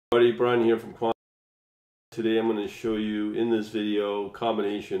Everybody, Brian here from Quant. Today I'm going to show you in this video a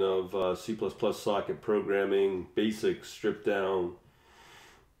combination of C++ socket programming, basic stripped down,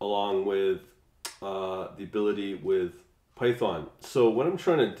 along with the ability with Python. So what I'm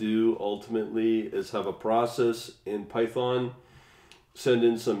trying to do ultimately is have a process in Python, send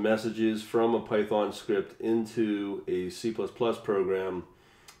in some messages from a Python script into a C++ program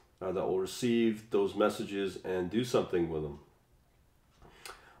that will receive those messages and do something with them.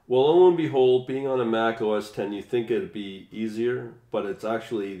 Well, lo and behold, being on a Mac OS X, you think it'd be easier, but it's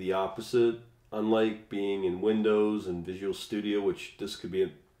actually the opposite. Unlike being in Windows and Visual Studio, which this could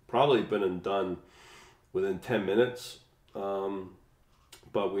be probably been done within 10 minutes,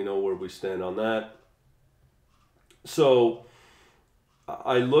 but we know where we stand on that. So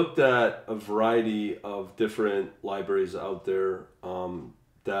I looked at a variety of different libraries out there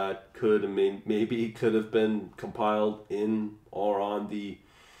that maybe could have been compiled in or on the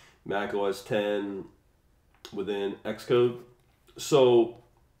Mac OS X within Xcode. So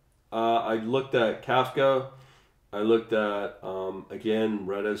I looked at Kafka. I looked at, again,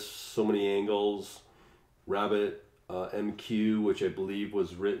 Redis, so many angles, Rabbit, MQ, which I believe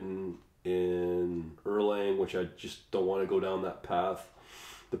was written in Erlang, which I just don't want to go down that path.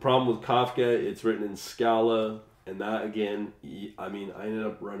 The problem with Kafka, it's written in Scala, and that again, I ended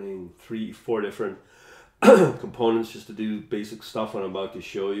up running 3-4 different components just to do basic stuff what I'm about to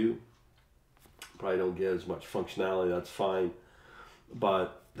show you. Probably don't get as much functionality, that's fine,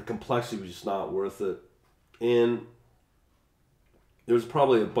 but the complexity was just not worth it. And there's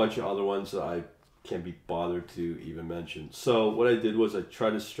probably a bunch of other ones that I can't be bothered to even mention. So what I did was I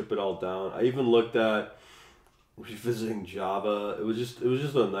tried to strip it all down. I even looked at revisiting Java. It was just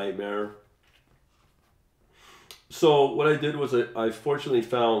a nightmare. So what I did was I fortunately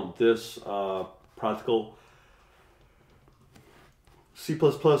found this practical C++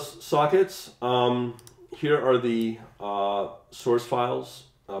 sockets. Here are the source files,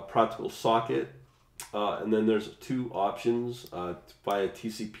 practical socket, and then there's two options via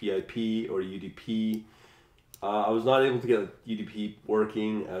TCP/IP or UDP. I was not able to get UDP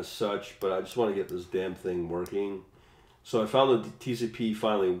working as such, but I just want to get this damn thing working. So I found that the TCP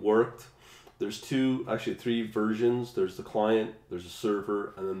finally worked. There's actually three versions. There's the client, there's a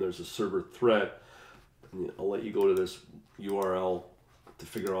server, and then there's a server thread. And I'll let you go to this URL to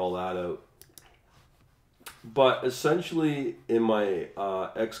figure all that out. But essentially in my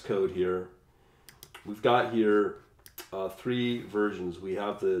Xcode here, we've got here three versions. We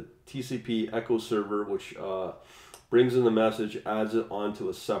have the TCP echo server, which brings in the message, adds it onto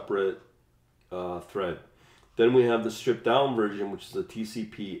a separate thread. Then we have the stripped down version, which is the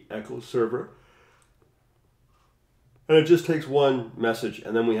TCP echo server. And it just takes one message.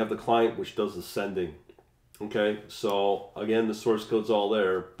 And then we have the client, which does the sending. Okay, so again, the source code's all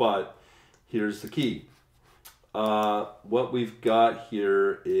there, but here's the key. What we've got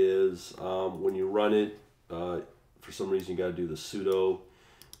here is when you run it, for some reason you got to do the sudo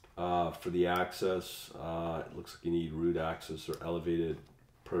for the access. It looks like you need root access or elevated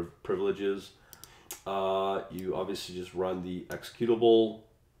privileges. You obviously just run the executable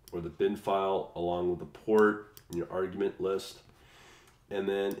or the bin file along with the port and your argument list. And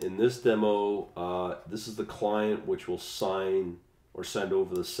then in this demo, this is the client which will sign or send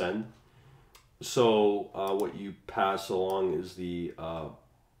over the send. So what you pass along is the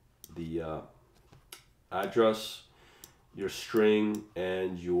address, your string,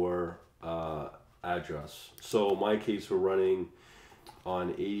 and your address. So in my case, we're running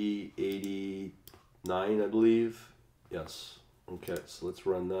on 8089, I believe. Yes. Okay, so let's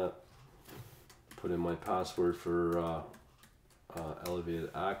run that. Put in my password for elevated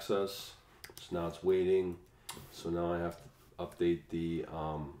access. So now it's waiting. So now I have to update the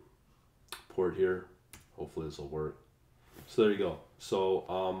port here. Hopefully this will work. So there you go. So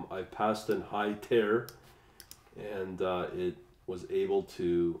I passed in high tear, and it was able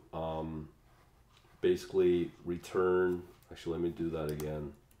to basically return. Actually, let me do that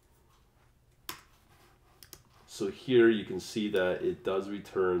again. So here you can see that it does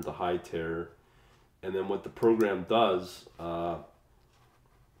return the high tear. And then what the program does,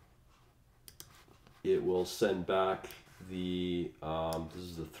 it will send back the, this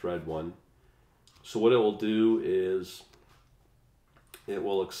is the thread one. So what it will do is it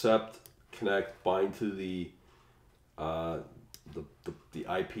will accept, connect, bind to the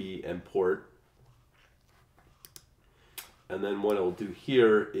IP and port. And then what it will do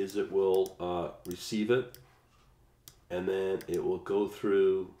here is it will receive it, and then it will go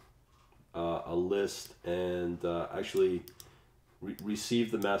through a list and actually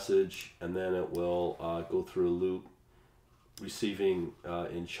receive the message, and then it will go through a loop receiving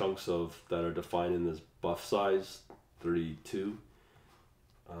in chunks of that are defined in this buff size 32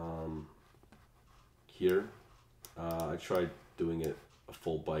 here. I tried doing it a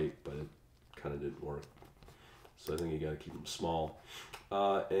full byte, but it kind of didn't work. So I think you got to keep them small.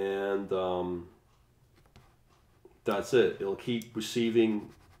 That's it. It'll keep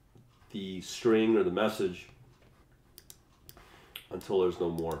receiving the string or the message until there's no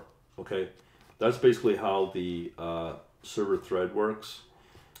more. Okay, that's basically how the server thread works.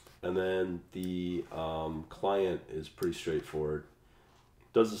 And then the client is pretty straightforward.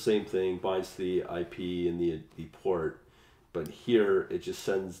 Does the same thing, binds to the IP and the port, but here it just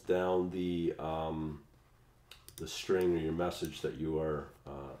sends down the string or your message that you are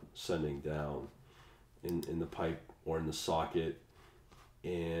sending down in the pipe or in the socket,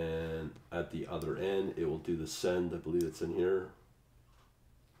 and at the other end it will do the send. I believe it's in here.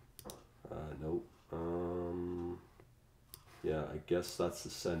 Nope. Yeah, I guess that's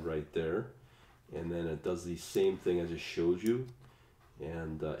the send right there, and then it does the same thing I just showed you,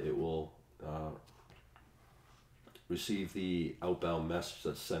 and it will receive the outbound message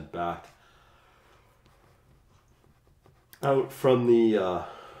that's sent back out from the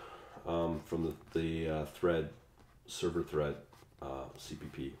thread, server thread,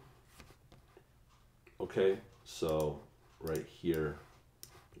 CPP. Okay, so right here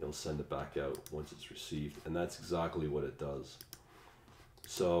it'll send it back out once it's received, and that's exactly what it does.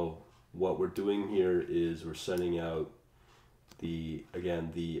 So what we're doing here is we're sending out the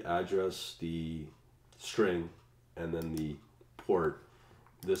address, the string, and then the port.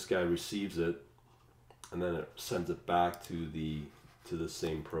 This guy receives it, and then it sends it back to the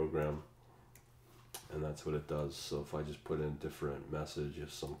same program, and that's what it does. So if I just put in a different message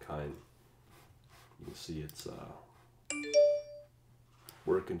of some kind, you can see it's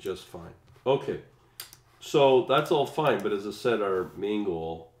working just fine. Okay, so that's all fine, but as I said, our main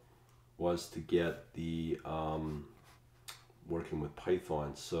goal was to get the working with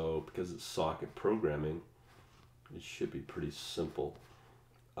Python. So because it's socket programming, it should be pretty simple.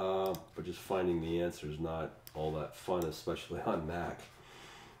 But just finding the answer is not all that fun, especially on Mac.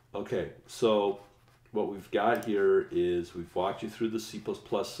 Okay, so what we've got here is we've walked you through the C++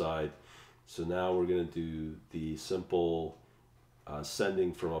 side. So now we're going to do the simple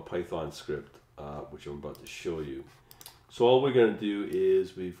sending from a Python script, which I'm about to show you. So all we're going to do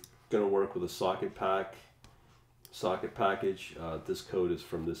is we're going to work with a socket package. This code is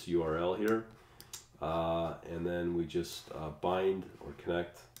from this URL here. And then we just bind or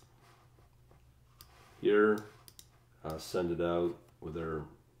connect here, send it out with our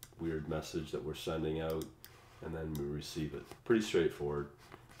weird message that we're sending out, and then we receive it. Pretty straightforward.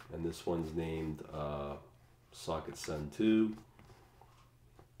 And this one's named socket send to.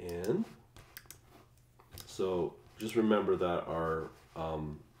 And so just remember that our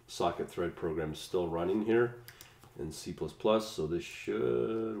socket thread program is still running here in C++, so this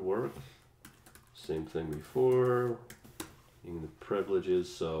should work. Same thing before, in the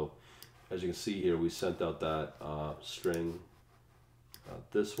privileges. So as you can see here, we sent out that string,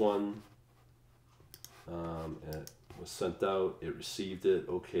 this one, and it was sent out, it received it,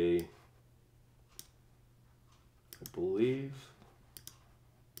 okay, I believe,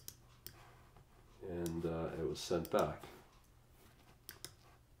 and it was sent back.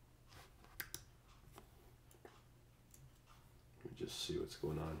 Let me just see what's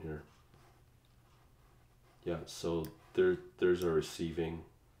going on here. Yeah, so there's our receiving,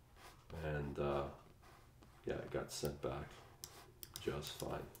 and yeah, it got sent back just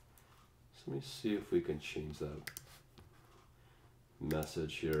fine. So let me see if we can change that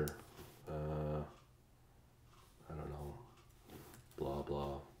message here. I don't know, blah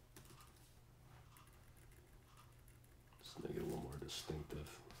blah. Just make it a little more distinctive.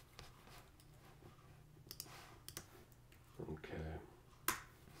 Okay.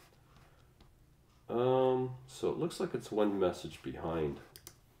 So it looks like it's one message behind.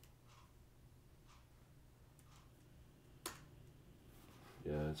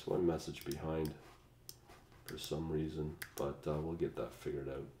 Yeah, it's one message behind for some reason, but we'll get that figured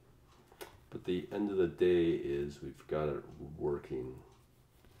out. But the end of the day is we've got it working.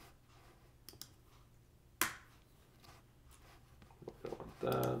 We don't want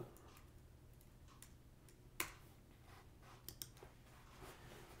that.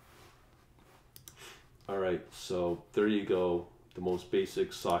 All right, so there you go. The most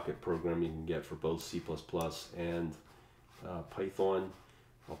basic socket program you can get for both C++ and Python.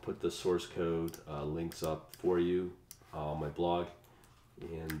 I'll put the source code links up for you on my blog,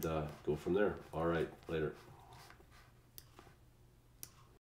 and go from there. All right, later.